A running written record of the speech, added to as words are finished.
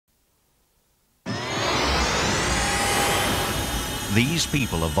These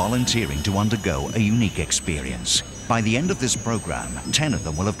people are volunteering to undergo a unique experience. By the end of this program, 10 of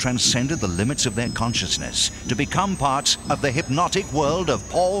them will have transcended the limits of their consciousness to become part of the hypnotic world of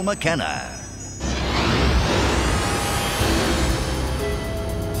Paul McKenna.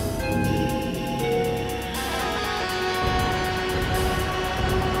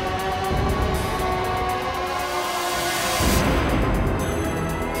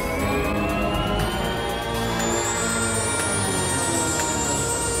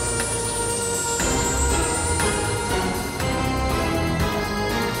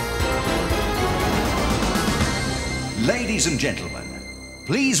 Ladies and gentlemen,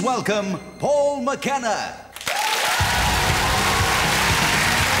 please welcome Paul McKenna.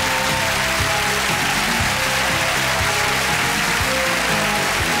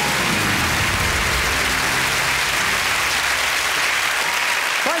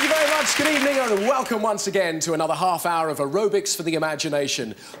 Thank you very much. Good evening and welcome once again to another half hour of aerobics for the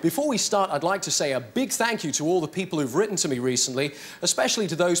imagination. Before we start, I'd like to say a big thank you to all the people who've written to me recently, especially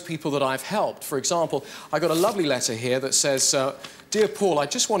to those people that I've helped. For example, I got a lovely letter here that says, Dear Paul, I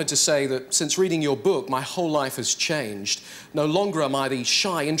just wanted to say that since reading your book, my whole life has changed. No longer am I the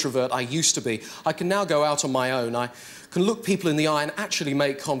shy introvert I used to be. I can now go out on my own. I can look people in the eye and actually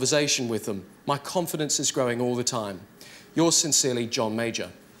make conversation with them. My confidence is growing all the time. Yours sincerely, John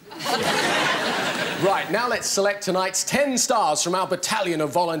Major. Right, now let's select tonight's 10 stars from our battalion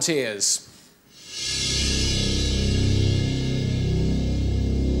of volunteers.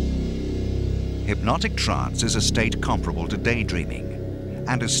 Hypnotic trance is a state comparable to daydreaming,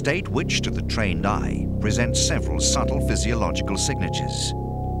 and a state which, to the trained eye, presents several subtle physiological signatures.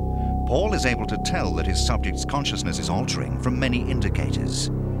 Paul is able to tell that his subject's consciousness is altering from many indicators.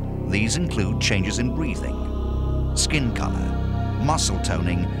 These include changes in breathing, skin color, muscle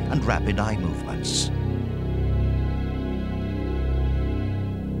toning, and rapid eye movements.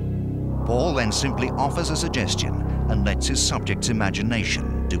 Paul then simply offers a suggestion and lets his subject's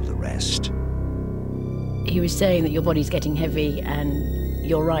imagination do the rest. He was saying that your body's getting heavy and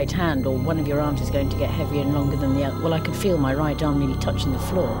your right hand or one of your arms is going to get heavier and longer than the other. Well, I could feel my right arm nearly touching the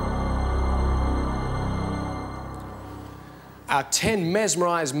floor. Our 10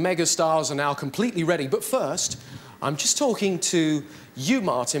 mesmerised megastars are now completely ready, but first, I'm just talking to you,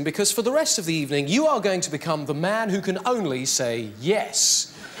 Martin, because for the rest of the evening, you are going to become the man who can only say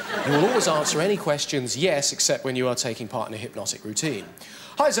yes. You will always answer any questions yes, except when you are taking part in a hypnotic routine.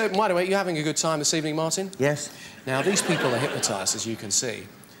 Hi, it's open wide awake. You having a good time this evening, Martin? Yes. Now, these people are hypnotised, as you can see.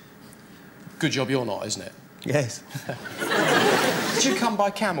 Good job you're not, isn't it? Yes. Did you come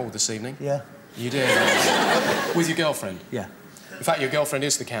by camel this evening? Yeah. You did? With your girlfriend? Yeah. In fact, your girlfriend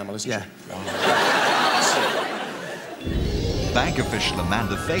is the camel, isn't yeah. she? Oh. Bank official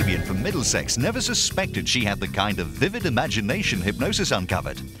Amanda Fabian from Middlesex never suspected she had the kind of vivid imagination hypnosis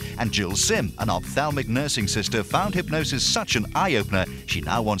uncovered. And Jill Sim, an ophthalmic nursing sister, found hypnosis such an eye-opener, she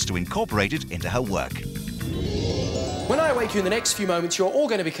now wants to incorporate it into her work. When I wake you in the next few moments, you're all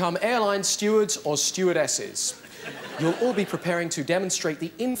going to become airline stewards or stewardesses. You'll all be preparing to demonstrate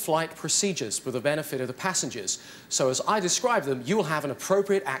the in-flight procedures for the benefit of the passengers. So as I describe them, you will have an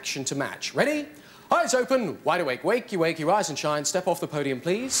appropriate action to match. Ready? Eyes open, wide awake, wakey, rise and shine. Step off the podium,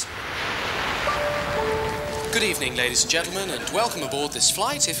 please. Good evening, ladies and gentlemen, and welcome aboard this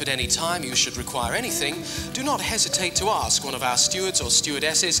flight. If at any time you should require anything, do not hesitate to ask one of our stewards or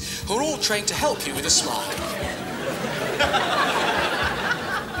stewardesses, who are all trained to help you with a smile.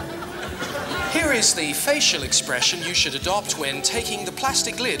 Here is the facial expression you should adopt when taking the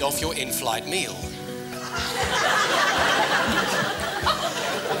plastic lid off your in-flight meal.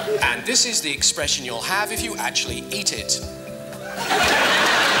 And this is the expression you'll have if you actually eat it.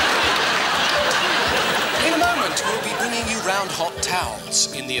 In a moment, we'll be bringing you round hot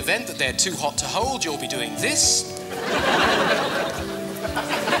towels. In the event that they're too hot to hold, you'll be doing this.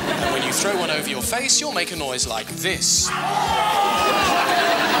 And when you throw one over your face, you'll make a noise like this.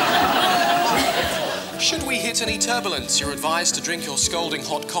 Should we hit any turbulence, you're advised to drink your scalding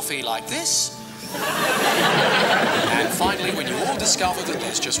hot coffee like this. And finally, when you all discover that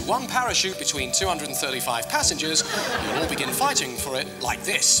there's just one parachute between 235 passengers, you'll all begin fighting for it like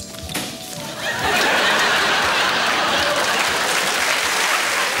this.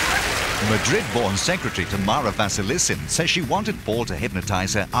 Madrid-born secretary Tamara Vasilissin says she wanted Paul to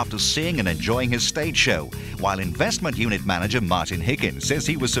hypnotise her after seeing and enjoying his stage show, while investment unit manager Martin Higgins says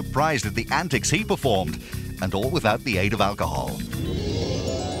he was surprised at the antics he performed, and all without the aid of alcohol.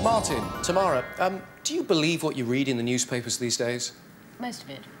 Martin, Tamara, do you believe what you read in the newspapers these days? Most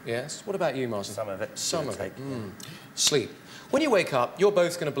of it. Yes? What about you, Martin? Some of it. Some of it. Sleep. When you wake up, you're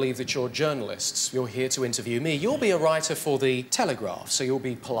both going to believe that you're journalists. You're here to interview me. You'll be a writer for The Telegraph, so you'll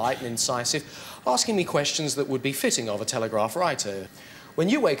be polite and incisive, asking me questions that would be fitting of a Telegraph writer. When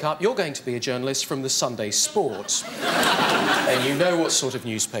you wake up, you're going to be a journalist from the Sunday Sport. And you know what sort of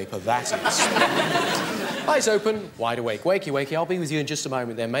newspaper that is. Eyes open, wide awake. Wakey, wakey. I'll be with you in just a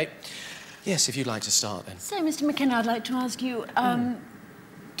moment then, mate. Yes, if you'd like to start, then. So, Mr. McKenna, I'd like to ask you,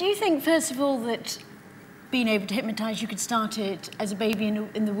 do you think, first of all, that being able to hypnotise, you could start it as a baby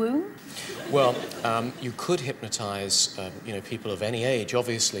in the womb? Well, you could hypnotise, you know, people of any age,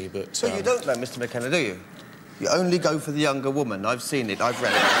 obviously, but... But you don't know, Mr. McKenna, do you? You only go for the younger woman. I've seen it. I've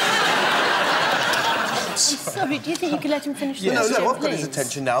read it. I'm sorry, do you think you could let him finish the No, story, I've got his please?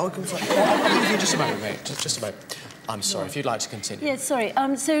 attention now. I'll be with you just a moment, mate. Just a moment. I'm sorry, if you'd like to continue. Yeah, sorry.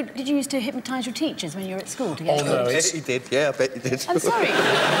 So, did you used to hypnotise your teachers when you were at school to get... Oh, no, I bet you did. Yeah, I bet you did. I'm sorry.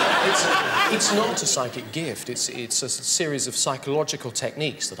 It's not a psychic gift. It's a series of psychological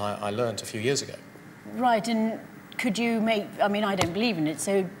techniques that I learned a few years ago. Right, and could you make... I mean, I don't believe in it,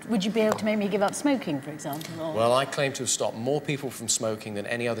 so would you be able to make me give up smoking, for example? Or... Well, I claim to have stopped more people from smoking than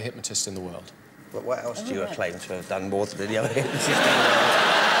any other hypnotist in the world. But what else do you claim to have done more than any other hypnotist in the world?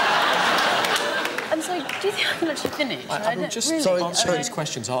 I'm sorry, do you think I can actually finish? I will just answer these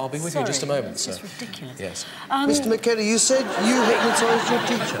questions. I'll be with you in just a moment, sir. It's ridiculous. Yes. Mr. McKenna, you said you hypnotised your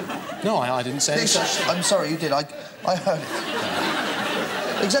teacher. No, I didn't say anything. I'm sorry, you did. I heard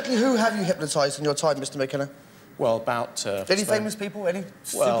it. Exactly who have you hypnotised in your time, Mr. McKenna? Well, about... any famous people? Any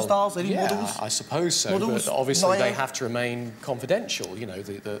superstars? Any models? I suppose so, models? But obviously they have to remain confidential, you know,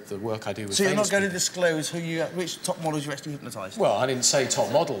 the work I do with So you're famous not going to people. disclose which top models you actually hypnotised? Well, I didn't say top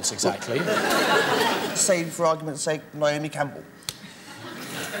models, exactly. Say, for argument's sake, Naomi Campbell.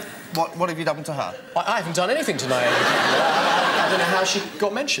 What have you done to her? I haven't done anything to Naomi Campbell. I don't know how she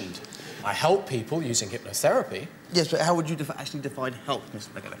got mentioned. I help people using hypnotherapy. Yes, but how would you actually define help,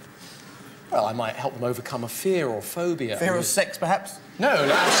 Mr. McKenna? Well, I might help them overcome a fear or phobia. Fear of sex, perhaps? No,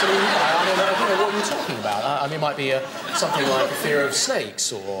 absolutely not. I don't know what you're talking about. I mean, it might be something like a fear of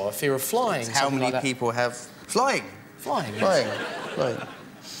snakes or a fear of flying. How many people have... Flying? Flying, yes. Flying.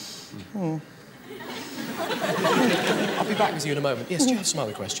 I'll be back with you in a moment. Yes, do you have some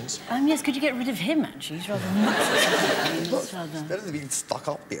other questions? Yes, could you get rid of him, actually? He's rather nuts. It's better than being stuck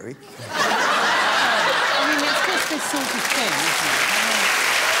up, dearie. I mean, it's just this sort of thing, isn't it?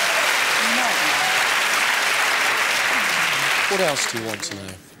 What else do you want to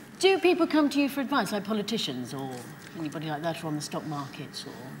know? Do people come to you for advice, like politicians or anybody like that, or on the stock markets,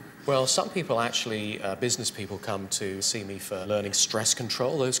 or...? Well, some people actually, business people, come to see me for learning stress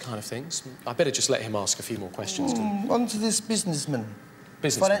control, those kind of things. I better just let him ask a few more questions. On to this businessman.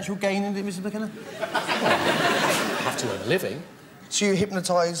 Financial gain in it, Mr. McKenna? Well, I have to earn a living. So you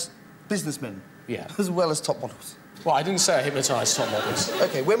hypnotise businessmen? Yeah. As well as top models? Well, I didn't say I hypnotised top models.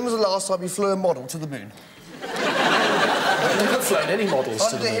 OK, when was the last time you flew a model to the moon? I've never flown any models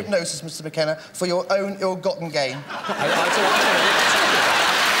to the moon. Hypnosis, Mr. McKenna, for your own ill-gotten gain.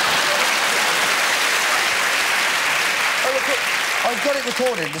 I've got it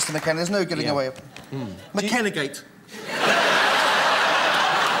recorded, Mr. McKenna. There's no getting away. McKenna-gate.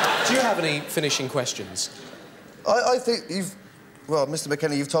 Do you have any finishing questions? I think you've... Well, Mr.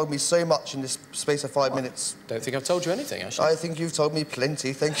 McKenna, you've told me so much in this space of 5 minutes. Don't think I've told you anything, actually. I think you've told me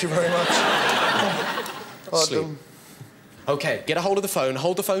plenty. Thank you very much. Sleep. OK, get a hold of the phone.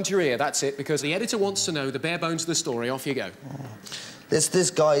 Hold the phone to your ear, that's it, because the editor wants to know the bare bones of the story. Off you go.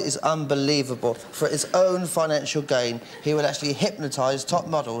 This guy is unbelievable. For his own financial gain, he would actually hypnotise top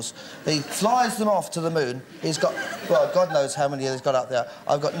models. He flies them off to the moon. He's got... Well, God knows how many he's got up there.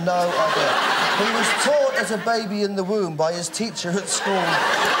 I've got no idea. He was taught as a baby in the womb by his teacher at school.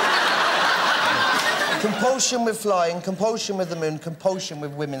 Compulsion with flying, compulsion with the moon, compulsion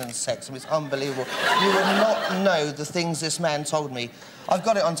with women and sex. It's unbelievable. You would not know the things this man told me. I've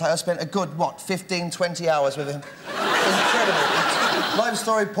got it on tape. I spent a good, what, 15, 20 hours with him. Incredible. Life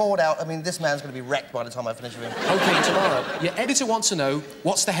story poured out. I mean, this man's going to be wrecked by the time I finish with him. OK, tomorrow, your editor wants to know,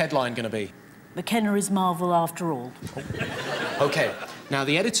 what's the headline going to be? McKenna is Marvel after all. OK, now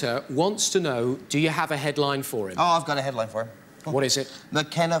the editor wants to know, do you have a headline for him? Oh, I've got a headline for him. What is it?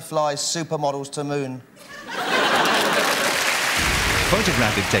 McKenna flies supermodels to moon.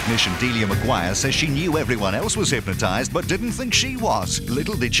 Photographic technician Delia McGuire says she knew everyone else was hypnotised but didn't think she was.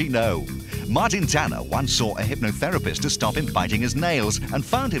 Little did she know. Martin Tanner once saw a hypnotherapist to stop him biting his nails and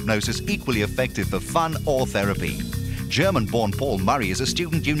found hypnosis equally effective for fun or therapy. German-born Paul Murray is a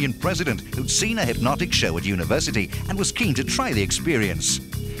student union president who'd seen a hypnotic show at university and was keen to try the experience.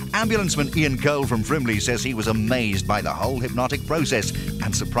 Ambulanceman Ian Cole from Frimley says he was amazed by the whole hypnotic process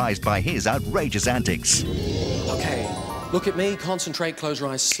and surprised by his outrageous antics. OK, Look at me, concentrate, close your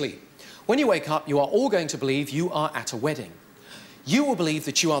eyes, sleep. When you wake up, you are all going to believe you are at a wedding. You will believe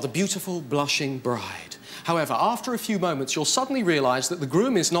that you are the beautiful, blushing bride. However, after a few moments, you'll suddenly realise that the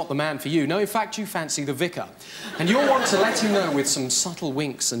groom is not the man for you. No, in fact, you fancy the vicar. And you'll want to let him know with some subtle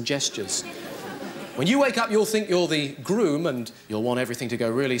winks and gestures. When you wake up, you'll think you're the groom and you'll want everything to go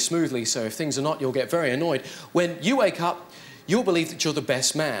really smoothly, so if things are not, you'll get very annoyed. When you wake up, you'll believe that you're the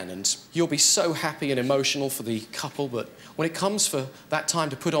best man and you'll be so happy and emotional for the couple, but when it comes for that time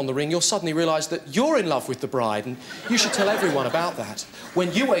to put on the ring, you'll suddenly realise that you're in love with the bride and you should tell everyone about that.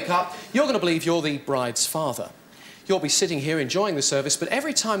 When you wake up, you're going to believe you're the bride's father. You'll be sitting here enjoying the service, but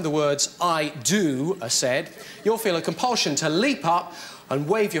every time the words "I do" are said, you'll feel a compulsion to leap up and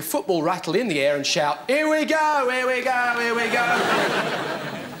wave your football rattle in the air and shout, "Here we go, here we go, here we go."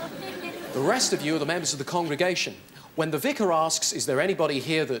 The rest of you are the members of the congregation. When the vicar asks, is there anybody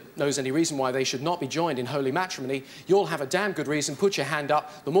here that knows any reason why they should not be joined in holy matrimony, you'll have a damn good reason. Put your hand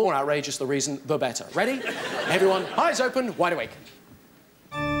up. The more outrageous the reason, the better. Ready? Everyone, eyes open, wide awake.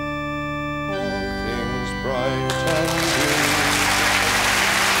 All things bright and green.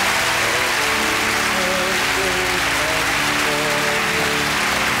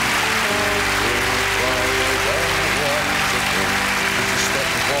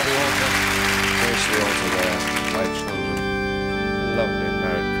 My children, lovely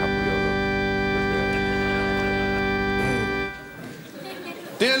married couple you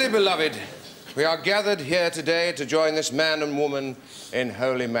look. Dearly beloved, we are gathered here today to join this man and woman in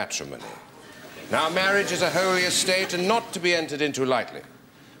holy matrimony. Now, marriage is a holy estate and not to be entered into lightly.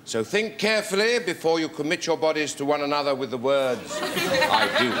 So think carefully before you commit your bodies to one another with the words, I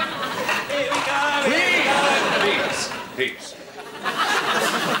do. Please, please.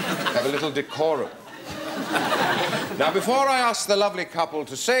 Have a little decorum. Now, before I ask the lovely couple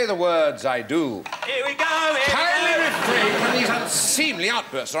to say the words I do, here we go, kindly refrain from these unseemly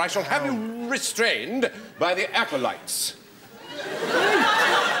outbursts, or I shall have you restrained by the acolytes.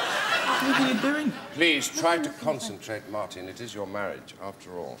 What are you doing? Please, try to concentrate, Martin. It is your marriage,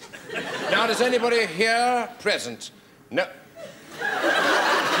 after all. Now, does anybody here present? No.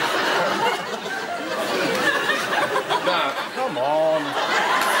 Now, Come on.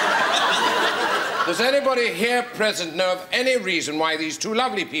 does anybody here present know of any reason why these two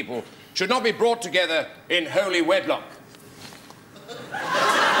lovely people should not be brought together in holy wedlock?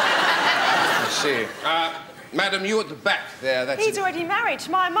 I see. Madam, you at the back there, that's... He's already married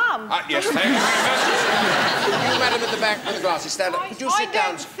to my mum. Yes, thank you very much. You, madam, at the back with the glasses, stand up. Could you sit down? I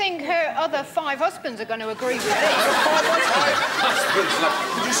don't think her other 5 husbands are going to agree with this. 5 husbands, love.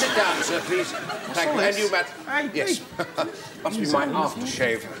 Could you sit down, sir, please? Thank you. And you, madam? Yes. Must be my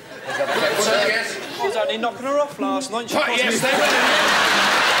aftershave. Is that okay, sir? Yes? I was only knocking her off last night. Right, yes, they were.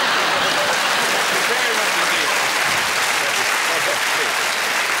 Very much indeed.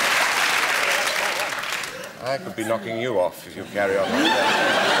 I could be knocking you off if you carry on like that.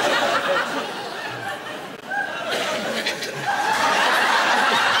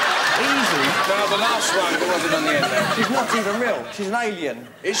 Easy. Now, the last one, there wasn't on the end there. She's not even real. She's an alien.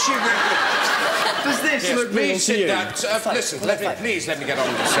 Is she really? Does this Yes, look real please to sit you? down. Listen, please let me get on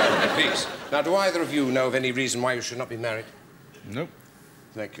with the ceremony, please. Now, do either of you know of any reason why you should not be married? Nope.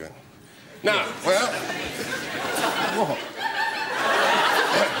 Thank you. Now, well... What?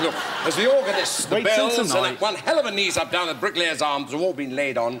 Look, as the organist, the Wait till bells, and tonight. one hell of a knees up down the bricklayer's arms have all been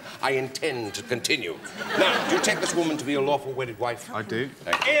laid on, I intend to continue. Now, do you take this woman to be your lawful wedded wife? I do.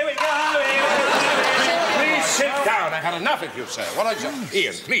 Thank you. Here we go, here we go. Please sit down. I've had enough of you, sir. What are you...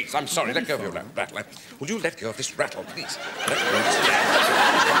 Ian, please, I'm sorry. Let go of your rattle. Would you let go of this rattle, please? Let go of this...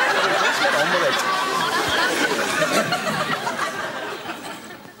 Let's get on with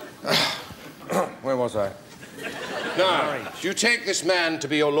it. Where was I? Now, do you take this man to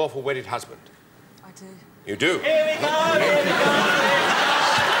be your lawful wedded husband? I do. You do? Here we go, here we go.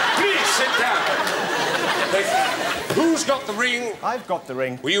 Please sit down. Who's got the ring? I've got the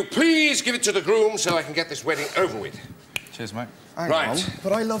ring. Will you please give it to the groom so I can get this wedding over with? Cheers, mate. Right.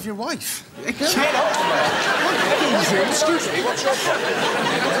 But I love your wife. Get off, man. Excuse me, what's your problem?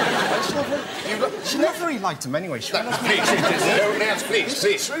 She never really liked him anyway. She Please, no, Nance,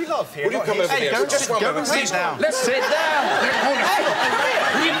 please. true love here. Will you come over here? Don't Just one moment, sit please. down. Let's sit down.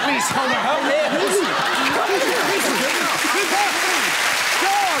 Will you please hold her home here?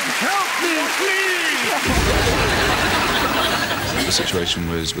 God, help me, please! The situation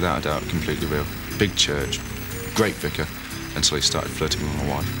was, without a doubt, completely real. Big church, great vicar, until he started flirting with my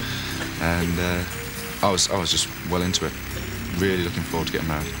wife. And I was just well into it. Really looking forward to getting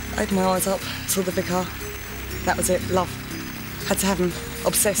married. I had my eyes up, saw the vicar. That was it, love. Had to have him,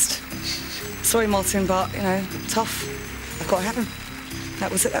 obsessed. Sorry, Martin, but, you know, tough. I got him. That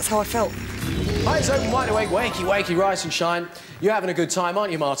was it. That's how I felt. Eyes open, wide awake, wakey, wakey, rise and shine. You're having a good time,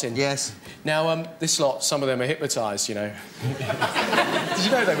 aren't you, Martin? Yes. Now, this lot, some of them are hypnotised, you know. Did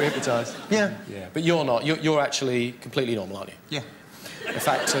you know they were hypnotised? Yeah. Yeah, but you're not. You're actually completely normal, aren't you? Yeah. In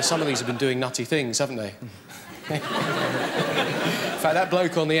fact, some of these have been doing nutty things, haven't they? In fact, that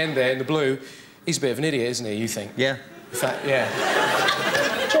bloke on the end there in the blue, he's a bit of an idiot, isn't he, you think? Yeah. In fact, yeah.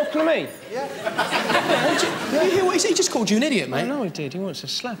 Talking to me? Yeah. Did you hear what he said? He just called you an idiot, mate. I know he did. He wants a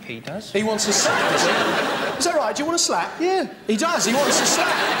slap, he does. He wants a slap, does he? Is that right? Do you want a slap? Yeah. He does. He wants a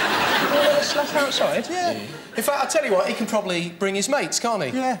slap. You want a slap outside? Yeah. In fact, I'll tell you what, he can probably bring his mates, can't he?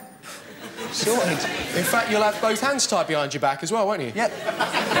 Yeah. Sorted. In fact, you'll have both hands tied behind your back as well, won't you? Yep.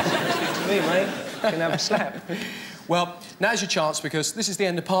 To me, mate. You can have a slap. Well, now's your chance, because this is the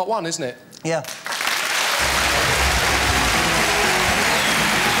end of part one, isn't it? Yeah.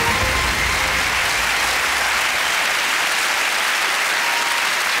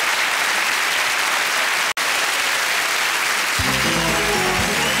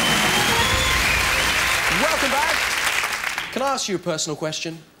 Welcome back. Can I ask you a personal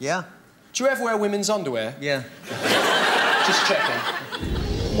question? Yeah. Do you ever wear women's underwear? Yeah. Just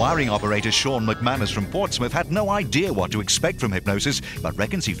checking. Wiring operator Sean McManus from Portsmouth had no idea what to expect from hypnosis, but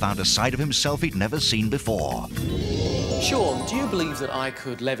reckons he found a side of himself he'd never seen before. Sean, do you believe that I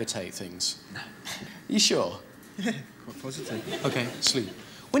could levitate things? No. You sure? Yeah, quite positive. OK, sleep.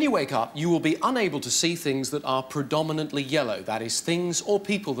 When you wake up, you will be unable to see things that are predominantly yellow. That is, things or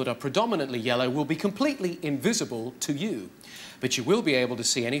people that are predominantly yellow will be completely invisible to you. But you will be able to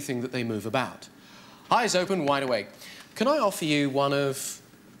see anything that they move about. Eyes open, wide awake. Can I offer you one of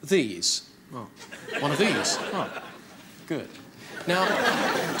these? Oh. One of these? Oh. Good. Now,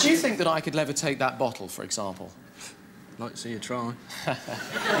 do you think that I could levitate that bottle, for example? I'd like to see you try.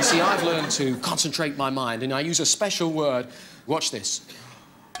 You see, I've learned to concentrate my mind, and I use a special word. Watch this.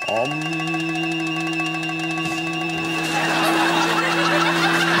 I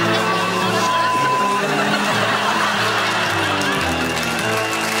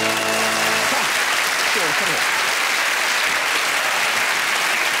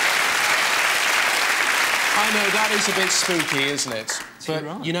know, that is a bit spooky, isn't it? But,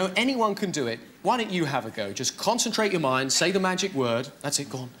 right. you know, anyone can do it. Why don't you have a go? Just concentrate your mind, say the magic word. That's it,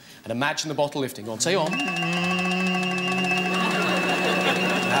 go on. And imagine the bottle lifting. Go on, say on.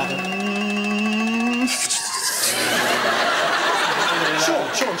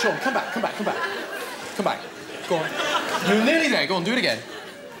 Sean, come back. Come back. Go on. You're nearly there. Go on, do it again.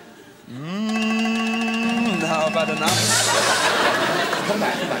 Now I've had enough. Come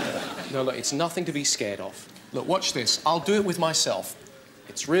back. No, look, it's nothing to be scared of. Look, watch this. I'll do it with myself.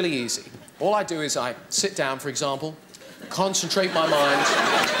 It's really easy. All I do is I sit down, for example, concentrate my mind,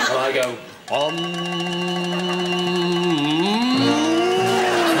 and I go,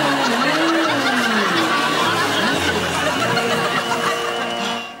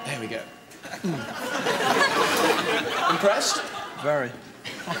 There we go. Impressed? Very.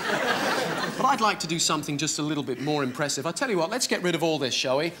 But I'd like to do something just a little bit more impressive. I tell you what, let's get rid of all this,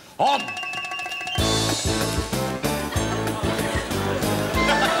 shall we? On!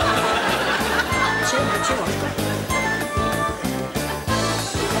 It's all right.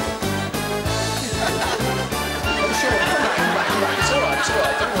 Oh, sure, come back. It's all right, don't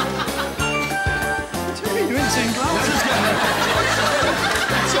worry. What do you mean? You ain't seen glasses?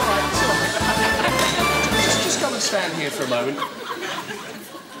 It's all right. Just come and stand here for a moment.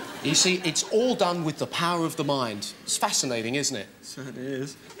 You see, it's all done with the power of the mind. It's fascinating, isn't it? Certainly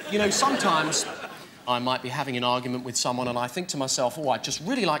is. You know, sometimes I might be having an argument with someone and I think to myself, oh, I'd just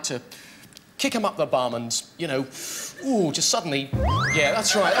really like to kick them up the bum and, you know, ooh, just suddenly... Yeah,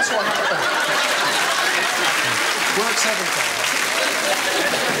 that's right, that's what happened. Works every time.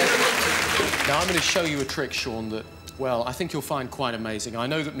 Now, I'm going to show you a trick, Sean, that, well, I think you'll find quite amazing. I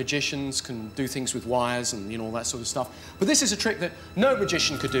know that magicians can do things with wires and, you know, all that sort of stuff. But this is a trick that no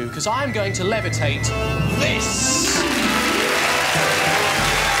magician could do, because I'm going to levitate this. Do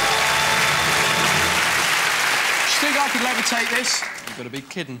you think I could levitate this? You've got to be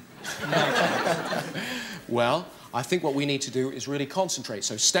kidding. Well, I think what we need to do is really concentrate.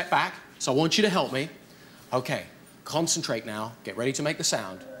 So step back. So I want you to help me. OK, concentrate now. Get ready to make the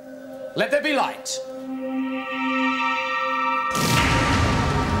sound. Let there be light.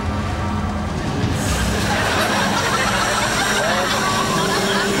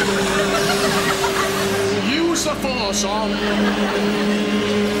 Use the force on.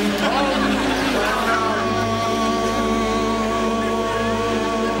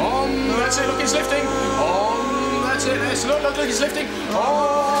 That's it, look, he's lifting. That's it, yes, look, he's lifting. That's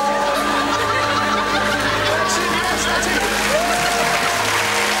it, yes, that's it.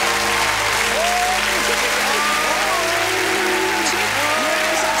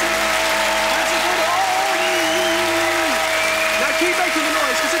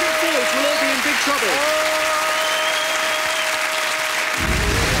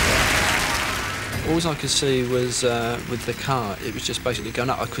 All I could see was, with the car, it was just basically going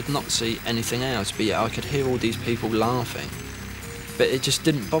up. I could not see anything else, but yeah, I could hear all these people laughing. But it just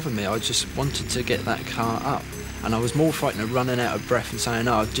didn't bother me. I just wanted to get that car up. And I was more frightened of running out of breath and saying,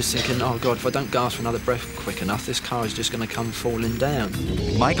 oh, just thinking, oh, God, if I don't gasp for another breath quick enough, this car is just going to come falling down.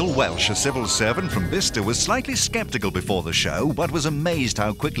 Michael Welsh, a civil servant from Bicester, was slightly sceptical before the show, but was amazed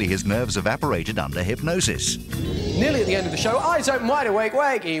how quickly his nerves evaporated under hypnosis. Nearly at the end of the show, eyes open, wide awake,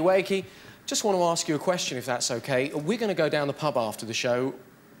 wakey, wakey. Just want to ask you a question, if that's OK. We're going to go down the pub after the show. Do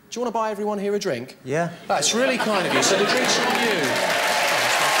you want to buy everyone here a drink? Yeah. That's really kind of you, so the drink's on you.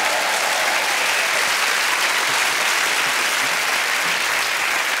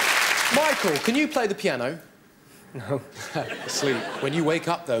 Michael, can you play the piano? No. Sleep. When you wake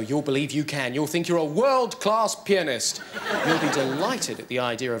up, though, you'll believe you can. You'll think you're a world-class pianist. You'll be delighted at the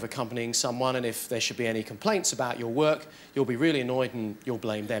idea of accompanying someone, and if there should be any complaints about your work, you'll be really annoyed and you'll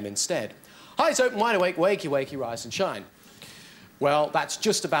blame them instead. Eyes open, wide awake, wakey, wakey, rise and shine. Well, that's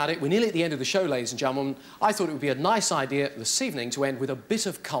just about it. We're nearly at the end of the show, ladies and gentlemen. I thought it would be a nice idea this evening to end with a bit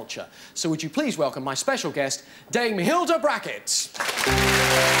of culture. So would you please welcome my special guest, Dame Hilda Brackett.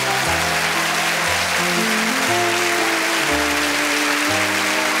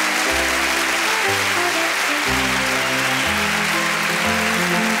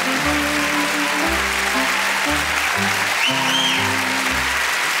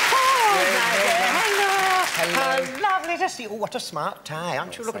 To see. Oh, what a smart tie.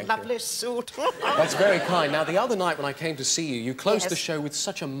 Aren't you looking lovely suit? That's very kind. Now, the other night when I came to see you, you closed the show with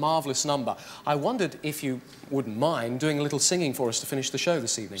such a marvellous number. I wondered if you wouldn't mind doing a little singing for us to finish the show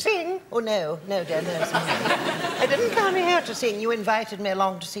this evening. Sing? Oh, no. No, dear, no. I didn't come here to sing. You invited me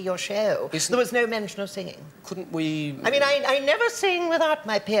along to see your show. There was no mention of singing. Couldn't we... I mean, I never sing without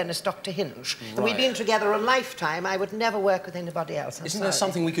my pianist, Dr. Hinge. Right. And we've been together a lifetime. I would never work with anybody else. Isn't there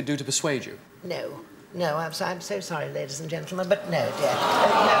something we could do to persuade you? No. No, I'm so sorry, ladies and gentlemen, but no, dear.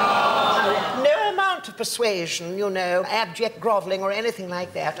 No amount of persuasion, you know, abject grovelling or anything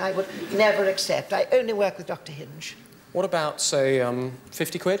like that, I would never accept. I only work with Dr. Hinge. What about, say,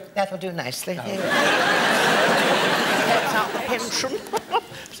 50 quid? That'll do nicely. Oh. That's out the pension.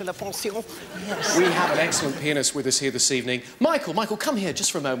 C'est la pension. Yes. We have an excellent pianist with us here this evening. Michael, come here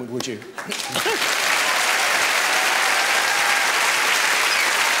just for a moment, would you?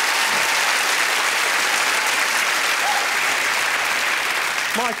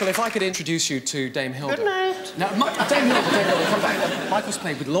 Michael, if I could introduce you to Dame Hilda. Good night. Now, Dame Hilda, come back. Michael's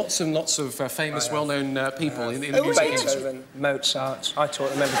played with lots and lots of famous, well-known people in the music industry. Beethoven, Mozart, I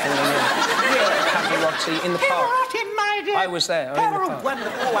taught them everything they knew. Pavarotti, in the park. Pavarotti, my dear. I was there, in the park.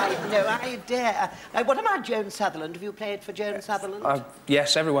 Wonderful. Oh, I dare. What about Joan Sutherland? Have you played for Joan Sutherland?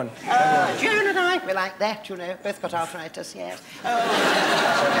 Yes, everyone. Joan and I, we like that, you know. Both got arthritis, yes. Oh,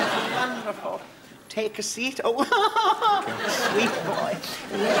 wonderful. Take a seat. Oh, sweet boy.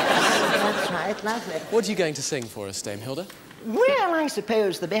 Yes, that's right, lovely. What are you going to sing for us, Dame Hilda? Well, I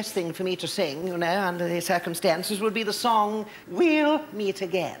suppose the best thing for me to sing, you know, under the circumstances, would be the song We'll Meet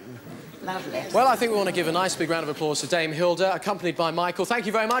Again. Lovely. Well, I think we want to give a nice big round of applause to Dame Hilda, accompanied by Michael. Thank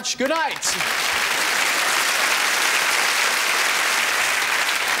you very much. Good night.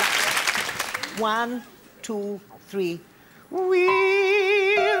 1, 2, 3.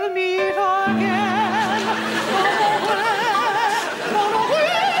 We'll meet again.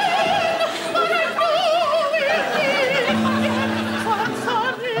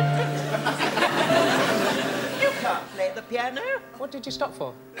 You can't play the piano. What did you stop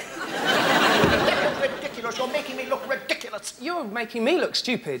for? Ridiculous. You're making me look ridiculous. You're making me look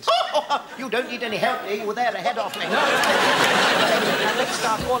stupid. You don't need any help, dear. You were there ahead of me. No. Now, let's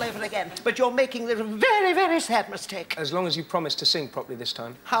start all over again. But you're making this very, very sad mistake. As long as you promise to sing properly this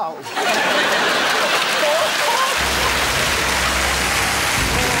time. How?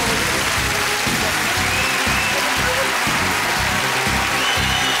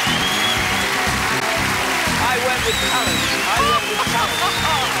 I went with talent. I went with talent.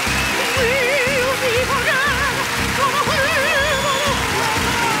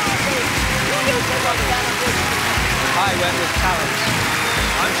 I went with talent.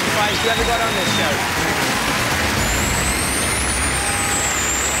 I'm surprised you ever got on this show.